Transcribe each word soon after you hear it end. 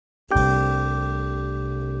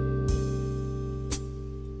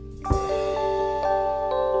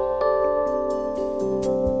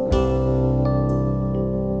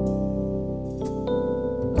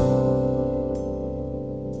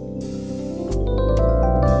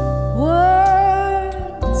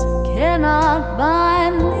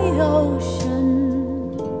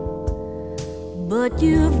But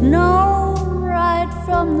you've known right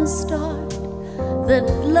from the start that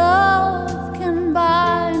love can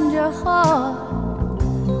bind your heart.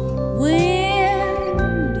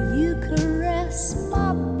 When you caress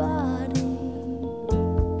my body,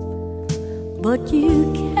 but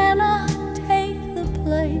you cannot take the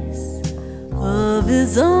place of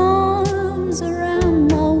his arms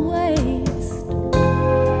around my waist,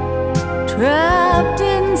 trapped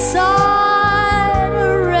inside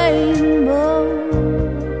a rainbow,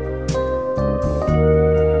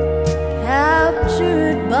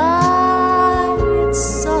 captured by its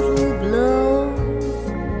subtle glow.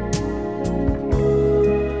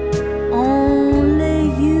 Only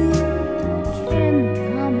you can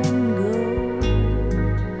come and go.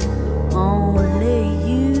 Only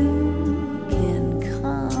you can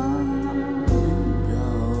come and go.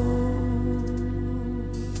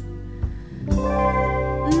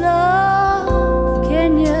 Love,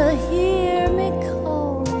 can you hear me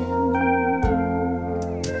calling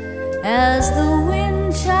as the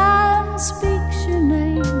wind chime speaks your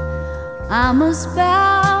name? I must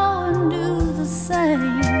bow and do the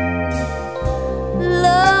same.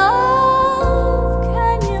 Love,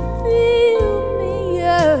 can you feel me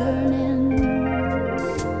yearning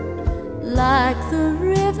like the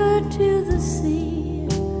river to the sea?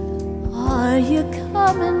 Are you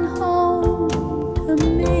coming home to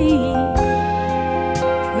me?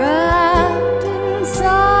 Trapped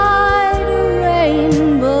inside a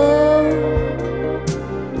rainbow,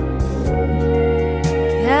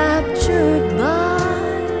 captured by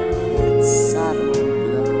its subtle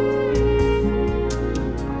glow.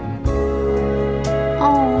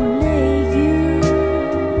 Only you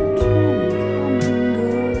can come and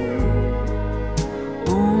go.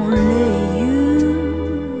 Only you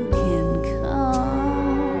can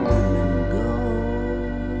come and go.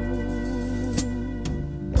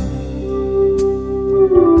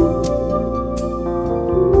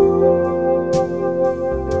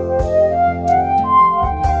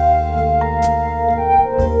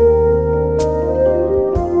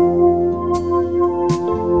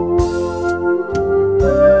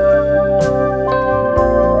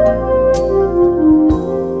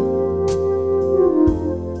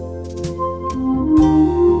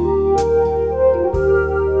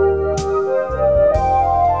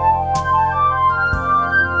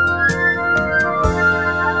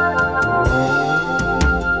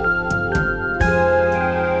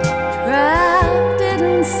 Trapped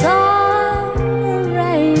inside a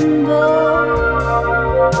rainbow,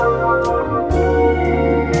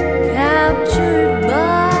 captured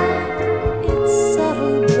by its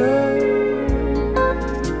subtle glow.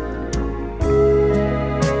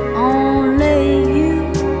 Only you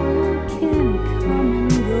can come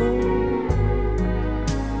and go.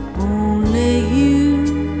 Only you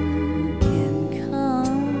can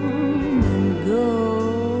come and go.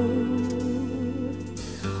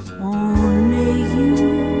 Only you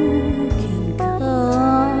can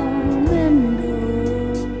come and go.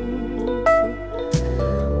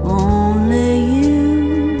 Only you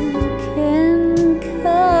can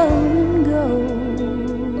come and go.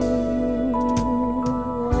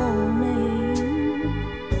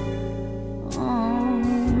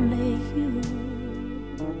 Only you.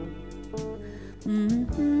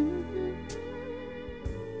 Mhm.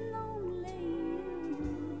 Only you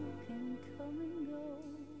can come and go.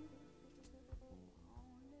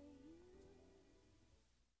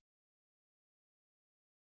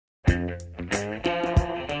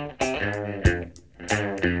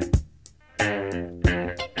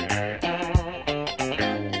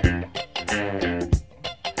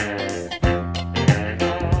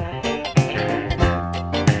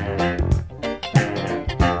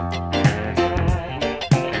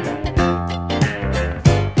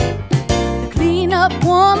 The clean-up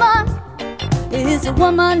woman is a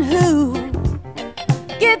woman who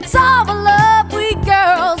gets all the love we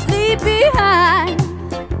girls leave behind.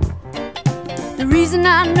 The reason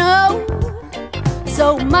I know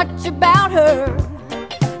so much about her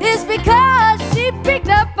is because she picked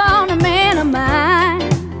up on a man of mine.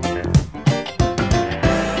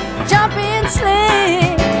 Jumping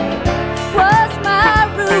slick was my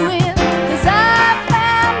ruin, 'cause I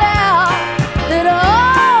found out that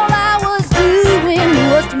all I was doing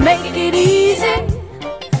was to make it easy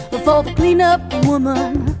for the clean-up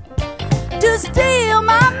woman to steal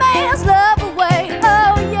my man's love away.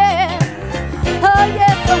 Oh yeah,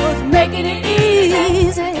 I was making it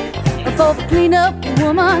easy for the clean-up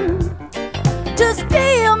woman to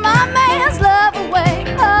steal my man's love away.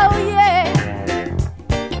 Oh yeah.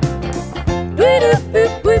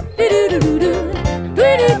 Do-do-do-do-do-do-do-do.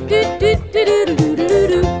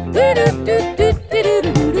 Do-do-do-do-do-do-do-do. Do-do-do-do-do-do.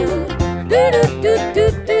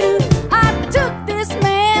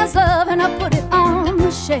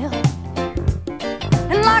 shell.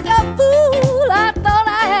 And like a fool, I thought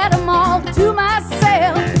I had them all to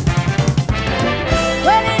myself.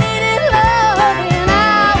 When he needed loving,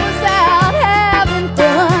 I was out having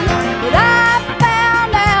fun. But I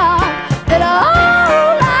found out that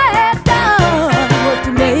all I had done was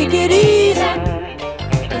to make it easy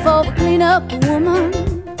for the clean up woman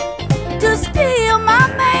to steal my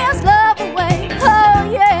man's love away. Oh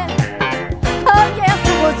yeah,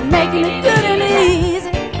 it was making it good and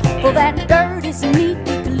easy for that dirty,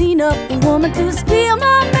 sneaky, clean up woman to steal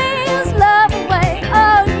my man's love away.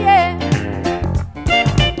 Oh yeah.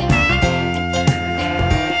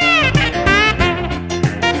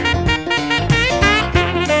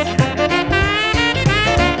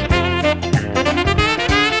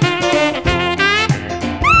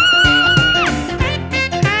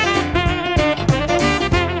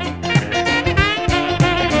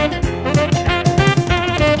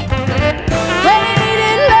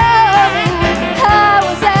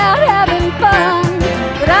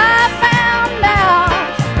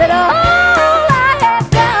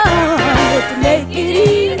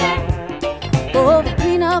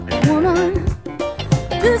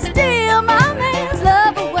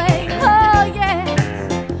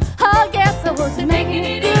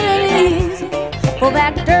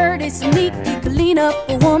 That dirty, sneaky, clean up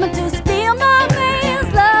a woman to steal my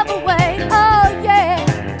man's love away. Oh yeah.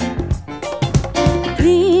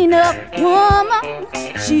 Clean up woman,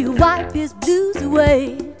 she'll wipe his blues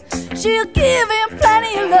away. She'll give him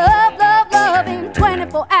plenty of love, loving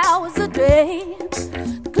 24 hours a day.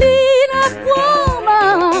 Clean up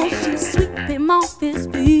woman, she'll sweep him off his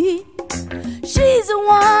feet. She's the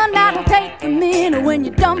one that'll take him in when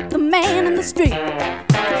you dump the man in the street.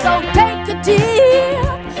 So take a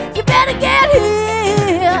deal, you better get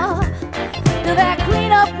here to that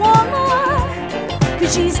clean up woman,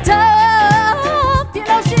 'cause she's tough, you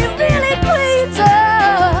know she really cleans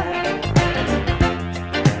up.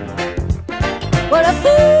 What a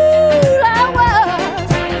fool I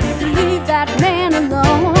was to leave that man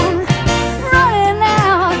alone, running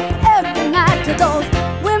out every night to those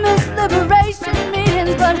women's liberation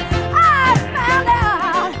meetings. But I found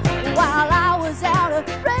out while I was out of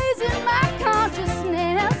raising my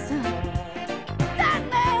consciousness, that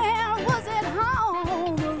man was at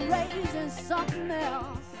home raising something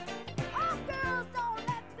else. Oh, girls, don't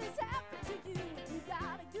let this happen to you. You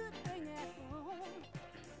got a good thing at home.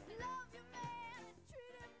 Love your man and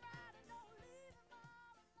treat him right, and don't leave him all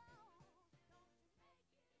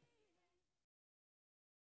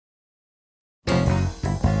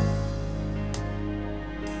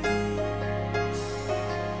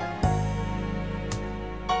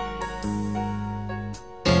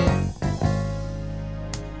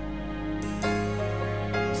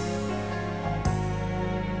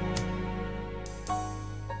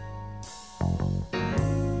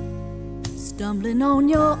stumbling on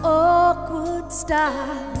your awkward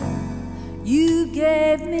style, you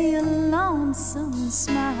gave me a lonesome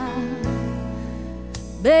smile.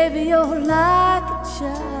 Baby, you're like a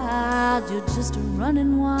child, you're just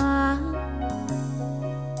running wild,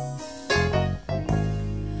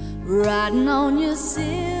 riding on your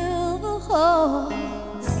silver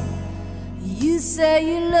horse. You say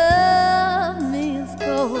you love me, of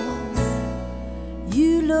course.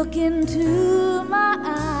 You look into my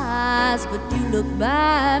eyes, but you look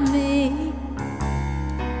by me.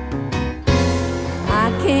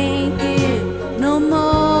 I can't give no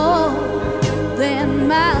more than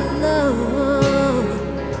my love.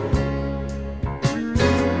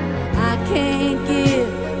 I can't give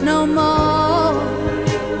no more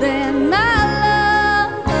than my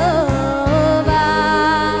love.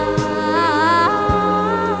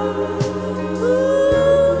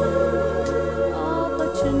 Oh,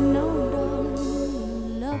 but you know,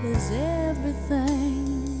 darling, love is everything.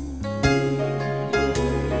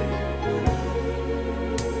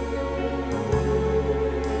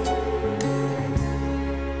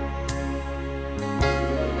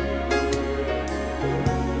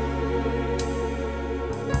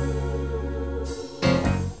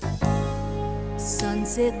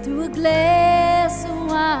 Sunset through a glass of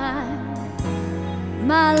wine,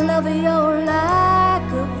 my lover, you're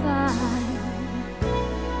like a vine.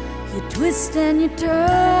 You twist and you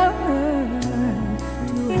turn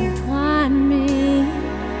to entwine me.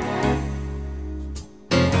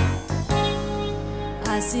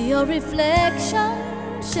 I see your reflection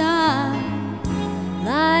shine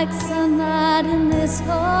like sunlight in this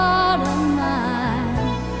heart of mine.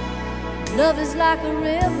 Love is like a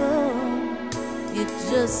river, it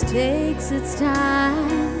just takes its time.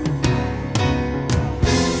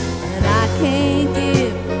 And I can't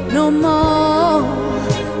give no more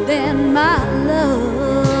than my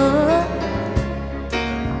love.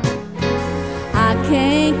 I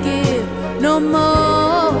can't give no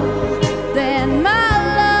more than my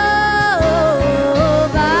love.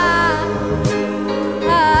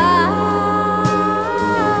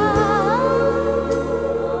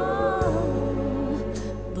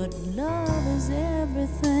 But love is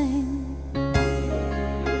everything.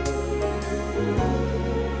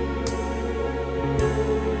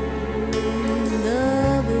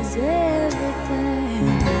 Love is everything.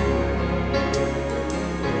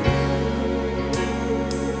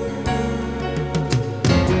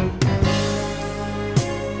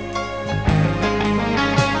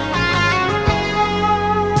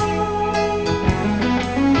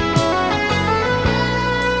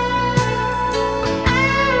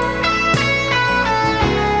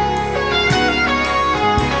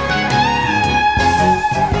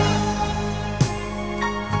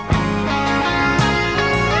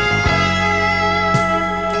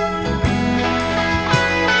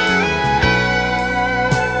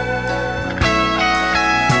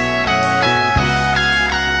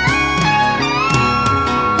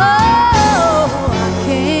 Oh, I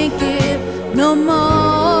can't give no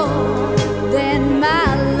more